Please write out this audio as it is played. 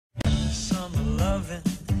summer loving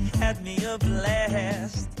had me a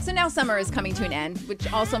blast. So now summer is coming to an end,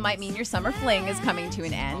 which also might mean your summer fling is coming to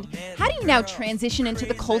an end. How do you now transition into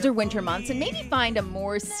the colder winter months and maybe find a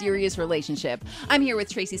more serious relationship? I'm here with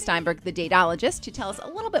Tracey Steinberg, the Dateologist, to tell us a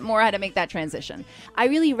little bit more how to make that transition. I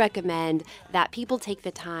really recommend that people take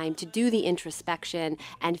the time to do the introspection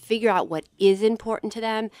and figure out what is important to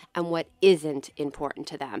them and what isn't important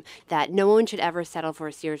to them. That no one should ever settle for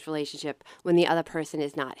a serious relationship when the other person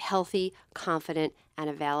is not healthy, confident, and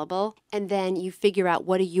available. And then you figure out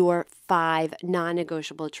what are your 5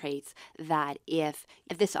 non-negotiable traits that if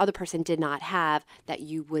this other person did not have, that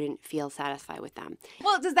you wouldn't feel satisfied with them.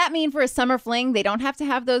 Well, does that mean for a summer fling, they don't have to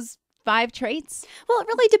have those 5 traits? Well, it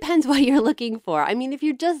really depends what you're looking for. I mean, if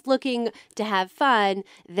you're just looking to have fun,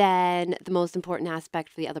 then the most important aspect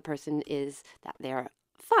for the other person is that they're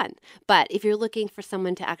fun. But if you're looking for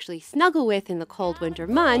someone to actually snuggle with in the cold winter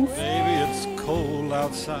months, Baby, it's cold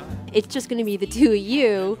outside. it's just going to be the two of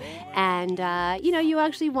you. And, you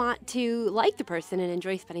actually want to like the person and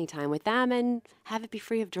enjoy spending time with them and have it be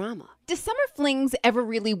free of drama. Do summer flings ever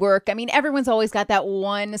really work? I mean, everyone's always got that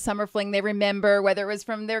one summer fling they remember, whether it was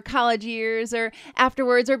from their college years or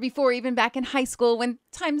afterwards or before, even back in high school when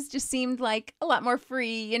times just seemed like a lot more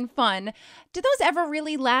free and fun. Do those ever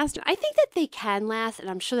really last? I think that they can last, and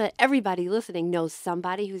I'm sure that everybody listening knows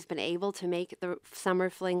somebody who's been able to make the summer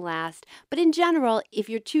fling last. But in general, if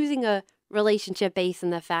you're choosing a relationship based on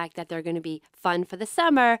the fact that they're going to be fun for the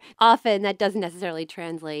summer, often that doesn't necessarily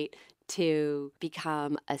translate to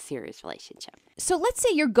become a serious relationship. So let's say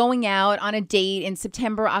you're going out on a date in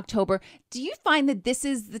September, October. Do you find that this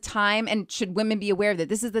is the time, and should women be aware of that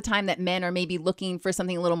this is the time that men are maybe looking for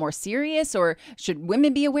something a little more serious, or should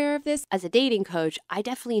women be aware of this? As a dating coach, I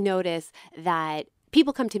definitely notice that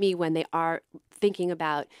people come to me when they are thinking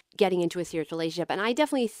about getting into a serious relationship. And I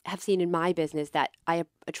definitely have seen in my business that I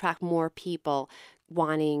attract more people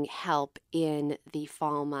wanting help in the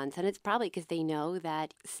fall months. And it's probably because they know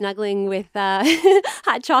that snuggling with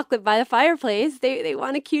hot chocolate by the fireplace, they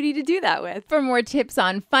want a cutie to do that with. For more tips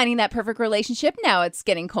on finding that perfect relationship, now it's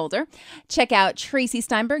getting colder, check out Tracey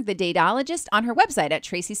Steinberg, the Dateologist, on her website at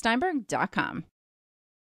tracysteinberg.com.